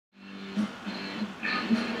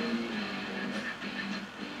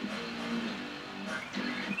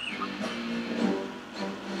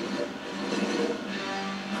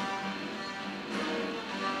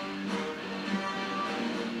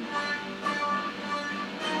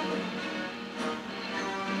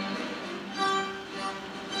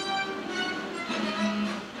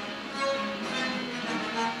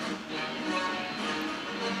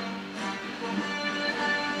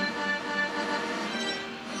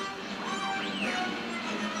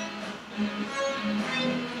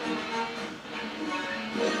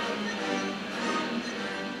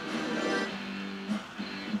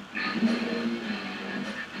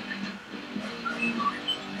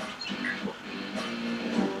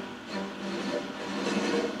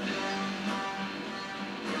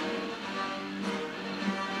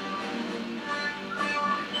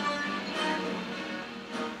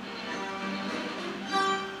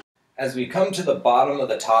As we come to the bottom of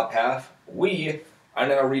the top half, we are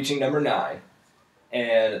now reaching number 9,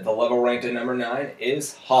 and the level ranked at number 9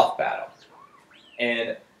 is Hoth Battle.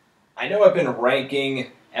 And I know I've been ranking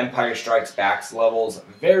Empire Strikes Back's levels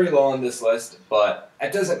very low on this list, but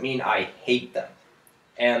that doesn't mean I hate them.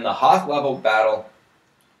 And the Hoth level battle,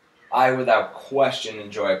 I without question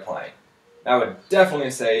enjoy playing. I would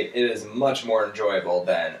definitely say it is much more enjoyable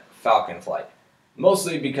than Falcon Flight.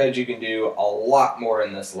 Mostly because you can do a lot more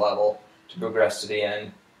in this level to progress to the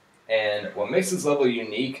end. And what makes this level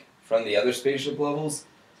unique from the other spaceship levels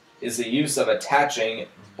is the use of attaching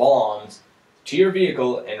bombs to your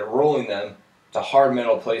vehicle and rolling them to hard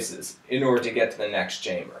metal places in order to get to the next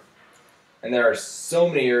chamber. And there are so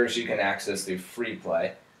many areas you can access through free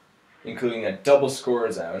play, including a double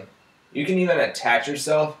score zone. You can even attach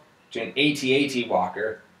yourself to an AT-AT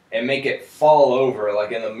walker and make it fall over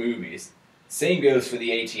like in the movies. Same goes for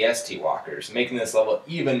the AT-ST walkers, making this level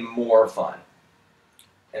even more fun.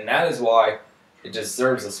 And that is why it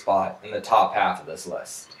deserves a spot in the top half of this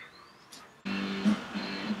list.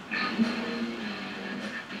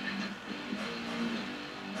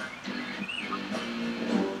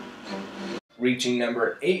 Reaching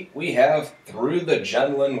number 8, we have Through the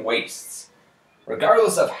Jundland Wastes.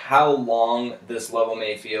 Regardless of how long this level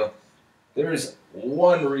may feel, there's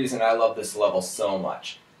one reason I love this level so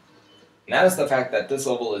much. And that is the fact that this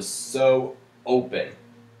level is so open.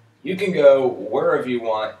 You can go wherever you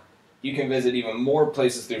want. You can visit even more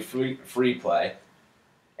places through free play.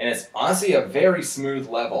 And it's honestly a very smooth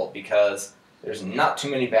level because there's not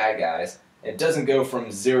too many bad guys. It doesn't go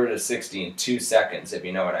from 0 to 60 in 2 seconds, if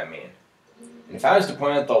you know what I mean. And if I was to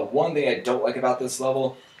point out the one thing I don't like about this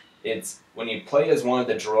level, it's when you play as one of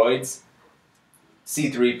the droids,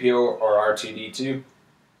 C-3PO or R2-D2,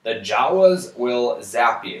 the Jawas will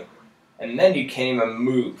zap you. And then you can't even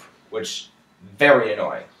move, which is very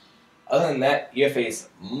annoying. Other than that, you face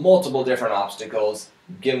multiple different obstacles,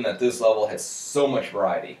 given that this level has so much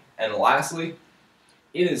variety. And lastly,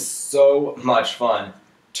 it is so much fun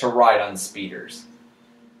to ride on speeders.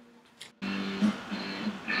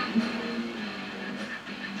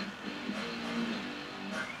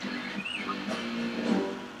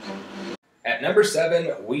 At number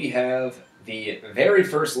 7, we have the very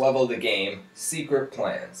first level of the game, Secret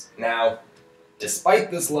Plans. Now, despite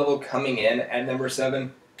this level coming in at number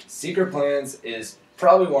 7, Secret Plans is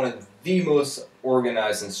probably one of the most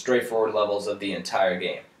organized and straightforward levels of the entire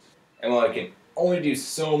game. And while it can only do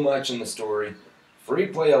so much in the story, free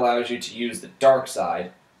play allows you to use the dark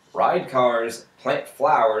side, ride cars, plant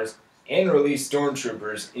flowers, and release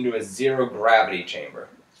stormtroopers into a zero-gravity chamber.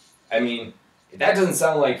 I mean, if that doesn't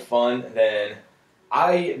sound like fun, then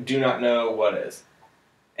I do not know what is.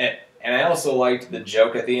 And I also liked the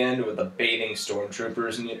joke at the end with the bathing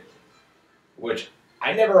stormtroopers, which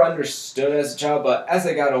I never understood as a child, but as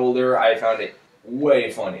I got older, I found it way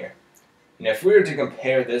funnier. And if we were to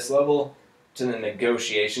compare this level to the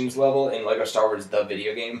negotiations level in LEGO Star Wars The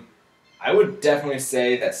Video Game, I would definitely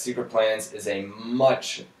say that Secret Plans is a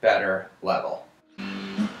much better level.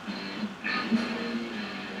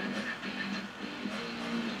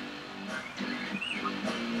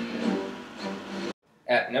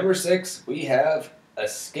 At number 6, we have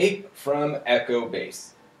Escape from Echo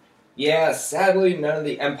Base. Yeah, sadly, none of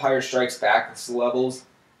the Empire Strikes Back levels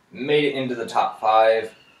made it into the top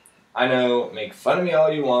 5. I know, make fun of me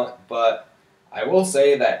all you want, but I will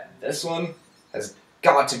say that this one has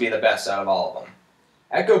got to be the best out of all of them.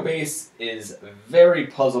 Echo Base is a very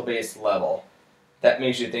puzzle-based level that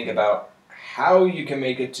makes you think about how you can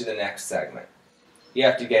make it to the next segment. You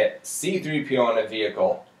have to get C-3PO on a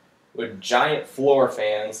vehicle with giant floor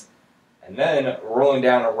fans, and then rolling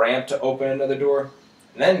down a ramp to open another door,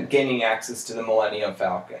 and then gaining access to the Millennium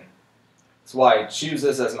Falcon. That's why I choose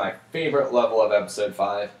this as my favorite level of Episode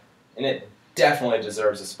 5, and it definitely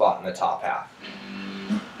deserves a spot in the top half.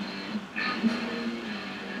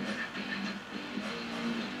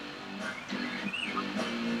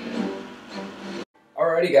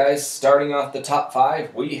 Alrighty guys, starting off the top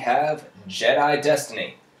 5, we have Jedi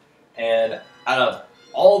Destiny. And out of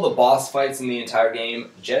all the boss fights in the entire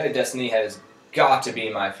game, Jedi Destiny has got to be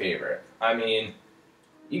my favorite. I mean,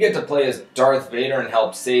 you get to play as Darth Vader and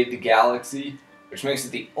help save the galaxy, which makes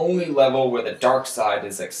it the only level where the dark side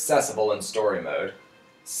is accessible in story mode.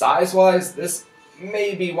 Size-wise, this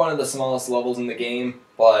may be one of the smallest levels in the game,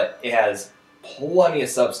 but it has plenty of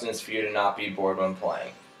substance for you to not be bored when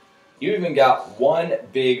playing. You even got one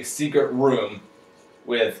big secret room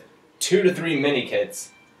with 2 to 3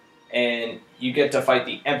 mini-kits, and you get to fight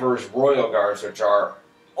the Emperor's Royal Guards, which are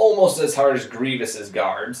almost as hard as Grievous's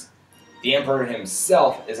guards. The Emperor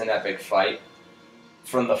himself is an epic fight.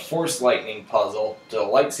 From the Force Lightning puzzle to the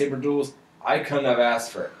lightsaber duels, I couldn't have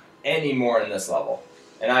asked for any more in this level,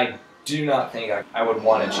 and I do not think I would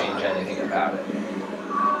want to change anything about it.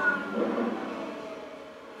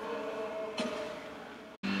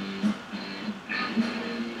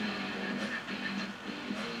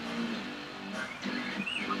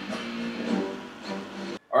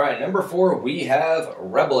 Alright, number 4, we have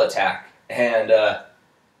Rebel Attack, and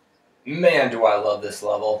man do I love this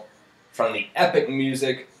level. From the epic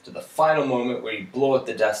music to the final moment where you blow up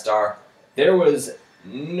the Death Star, there was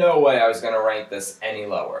no way I was going to rank this any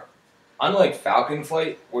lower. Unlike Falcon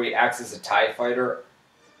Flight, where you access a TIE Fighter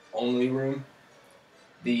only room,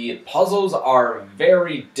 the puzzles are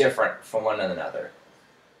very different from one another.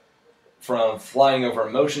 From flying over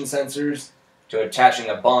motion sensors, to attaching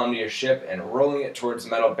a bomb to your ship and rolling it towards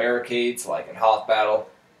metal barricades like in Hoth Battle,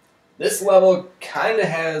 this level kinda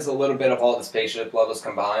has a little bit of all the spaceship levels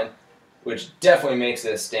combined, which definitely makes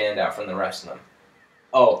it stand out from the rest of them.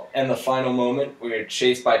 Oh, and the final moment where you're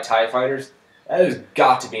chased by TIE Fighters, that has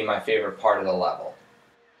got to be my favorite part of the level.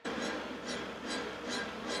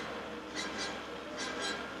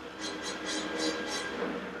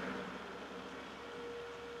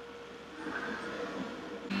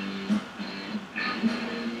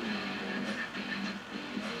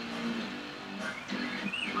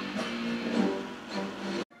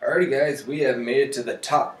 Alrighty guys, we have made it to the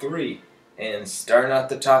top 3. And starting out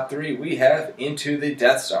the top 3, we have Into the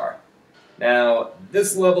Death Star. Now,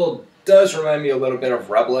 this level does remind me a little bit of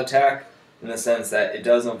Rebel Attack, in the sense that it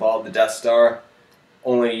does involve the Death Star,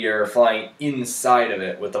 only you're flying inside of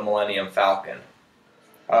it with the Millennium Falcon.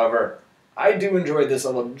 However, I do enjoy this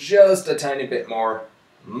level just a tiny bit more,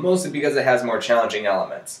 mostly because it has more challenging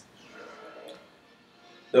elements.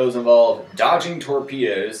 Those involve dodging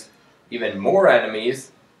torpedoes, even more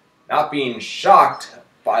enemies, not being shocked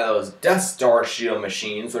by those Death Star shield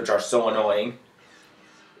machines, which are so annoying.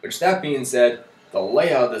 Which, that being said, the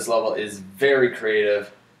layout of this level is very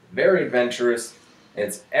creative, very adventurous, and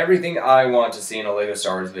it's everything I want to see in a LEGO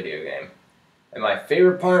Star Wars video game. And my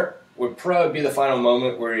favorite part would probably be the final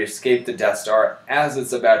moment where you escape the Death Star as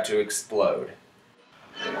it's about to explode.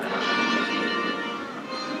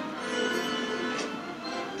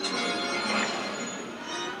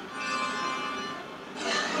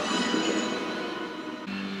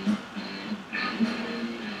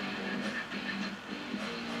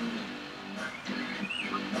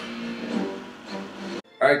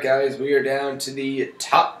 Alright guys, we are down to the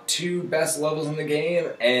top 2 best levels in the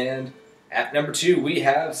game, and at number 2 we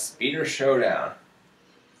have Speeder Showdown.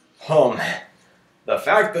 Oh man, the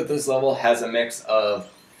fact that this level has a mix of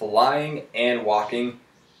flying and walking,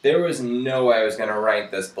 there was no way I was going to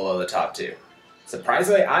rank this below the top 2.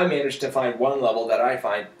 Surprisingly, I managed to find one level that I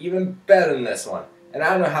find even better than this one, and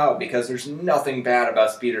I don't know how, because there's nothing bad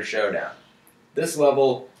about Speeder Showdown. This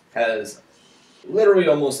level has literally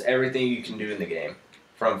almost everything you can do in the game.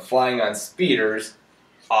 From flying on speeders,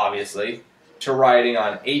 obviously, to riding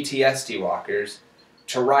on AT-ST walkers,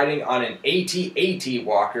 to riding on an AT-AT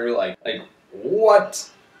walker, like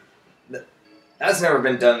what? That's never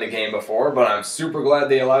been done in the game before, but I'm super glad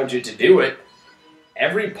they allowed you to do it.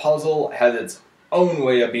 Every puzzle has its own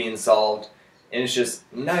way of being solved, and it's just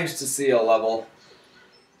nice to see a level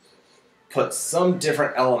put some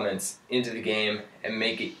different elements into the game and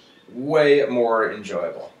make it way more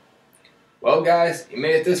enjoyable. Well guys, you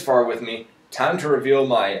made it this far with me. Time to reveal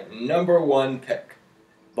my number 1 pick.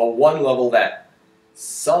 The one level that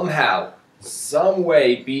somehow, some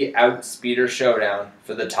way beat out Speeder Showdown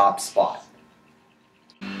for the top spot.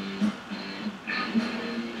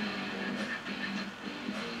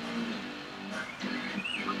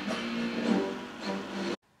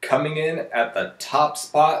 Coming in at the top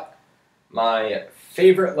spot, my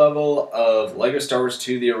favorite level of LEGO Star Wars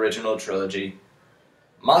 2 The Original Trilogy,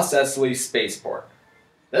 Mos Eisley Spaceport.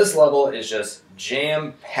 This level is just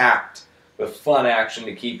jam-packed with fun action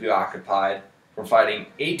to keep you occupied, from fighting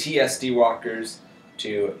AT-ST walkers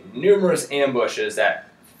to numerous ambushes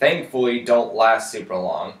that thankfully don't last super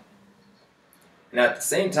long. And at the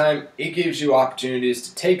same time, it gives you opportunities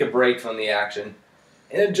to take a break from the action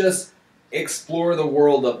and just explore the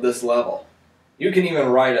world of this level. You can even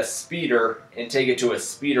ride a speeder and take it to a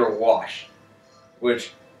speeder wash.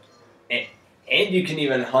 which and you can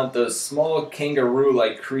even hunt those small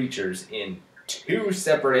kangaroo-like creatures in 2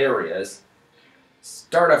 separate areas,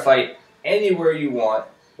 start a fight anywhere you want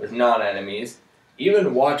with non-enemies,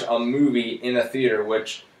 even watch a movie in a theater,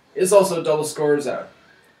 which is also double score zone.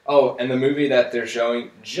 Oh, and the movie that they're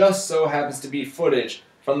showing just so happens to be footage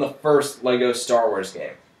from the first LEGO Star Wars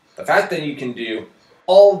game. The fact that you can do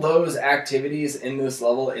all those activities in this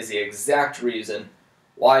level is the exact reason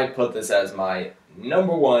why I put this as my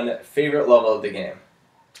 #1 favorite level of the game.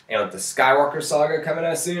 And with the Skywalker Saga coming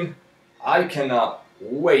out soon, I cannot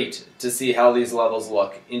wait to see how these levels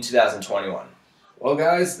look in 2021. Well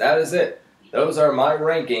guys, that is it. Those are my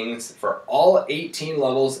rankings for all 18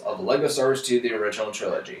 levels of LEGO Star Wars 2 The Original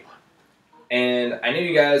Trilogy. And I know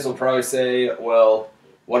you guys will probably say, well,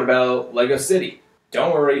 what about LEGO City?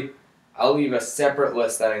 Don't worry, I'll leave a separate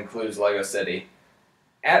list that includes LEGO City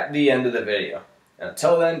at the end of the video. And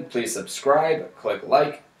until then, please subscribe, click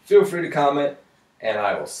like, feel free to comment, and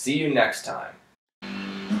I will see you next time.